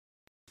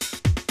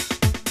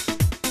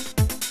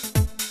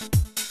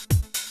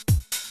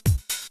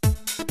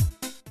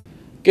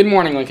Good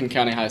morning, Lincoln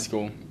County High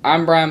School.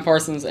 I'm Brian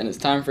Parsons, and it's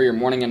time for your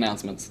morning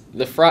announcements.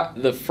 The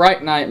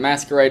Fright Night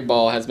Masquerade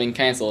Ball has been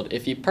canceled.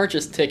 If you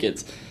purchase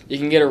tickets, you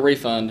can get a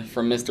refund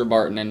from Mr.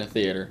 Barton in the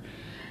theater.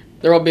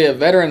 There will be a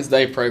Veterans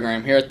Day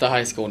program here at the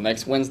high school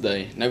next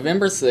Wednesday,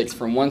 November 6th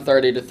from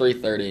 1:30 to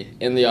 3:30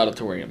 in the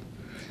auditorium.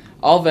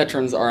 All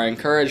veterans are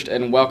encouraged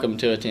and welcome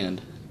to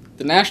attend.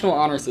 The National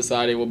Honor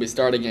Society will be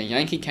starting a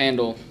Yankee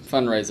Candle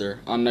fundraiser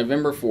on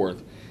November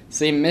 4th.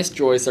 See Miss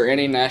Joyce or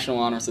any National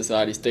Honor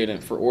Society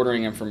student for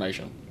ordering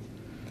information.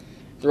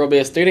 There will be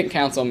a student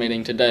council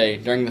meeting today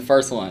during the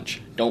first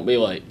lunch. Don't be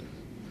late.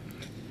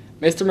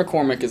 Mr.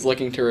 McCormick is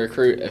looking to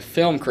recruit a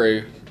film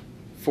crew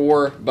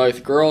for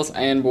both girls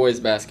and boys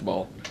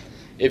basketball.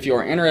 If you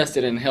are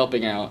interested in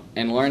helping out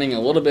and learning a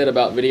little bit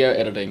about video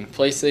editing,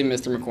 please see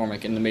Mr.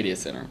 McCormick in the Media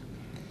Center.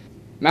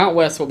 Mount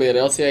West will be at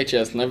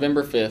LCHS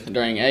November 5th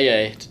during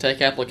AA to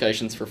take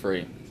applications for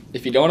free.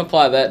 If you don't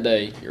apply that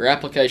day, your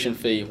application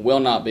fee will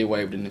not be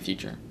waived in the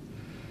future.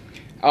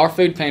 Our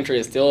food pantry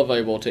is still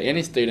available to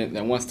any student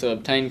that wants to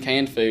obtain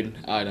canned food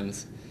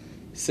items.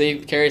 See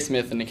Carrie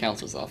Smith in the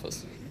counselor's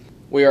office.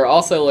 We are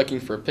also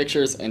looking for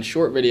pictures and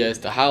short videos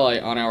to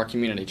highlight on our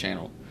community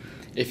channel.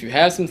 If you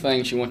have some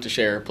things you want to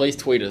share, please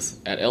tweet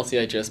us at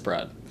LCHS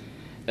Pride.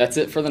 That's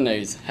it for the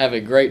news. Have a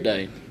great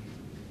day.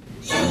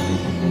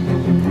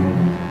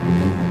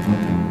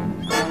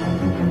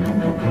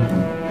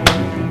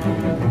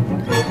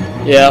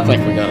 Yeah, I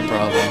think we got a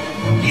problem.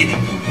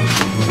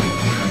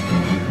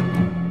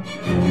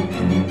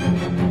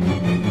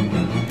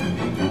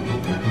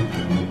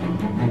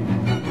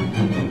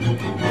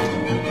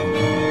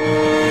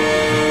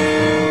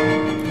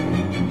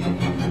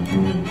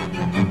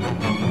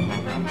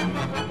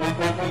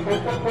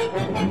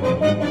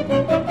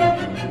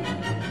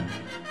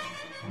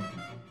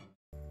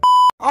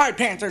 Alright,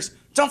 Panthers,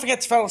 don't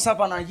forget to follow us up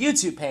on our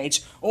YouTube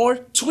page or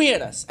tweet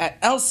at us at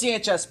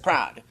LCHS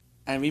Proud.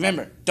 And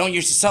remember, don't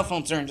use your cell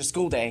phones during the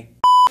school day.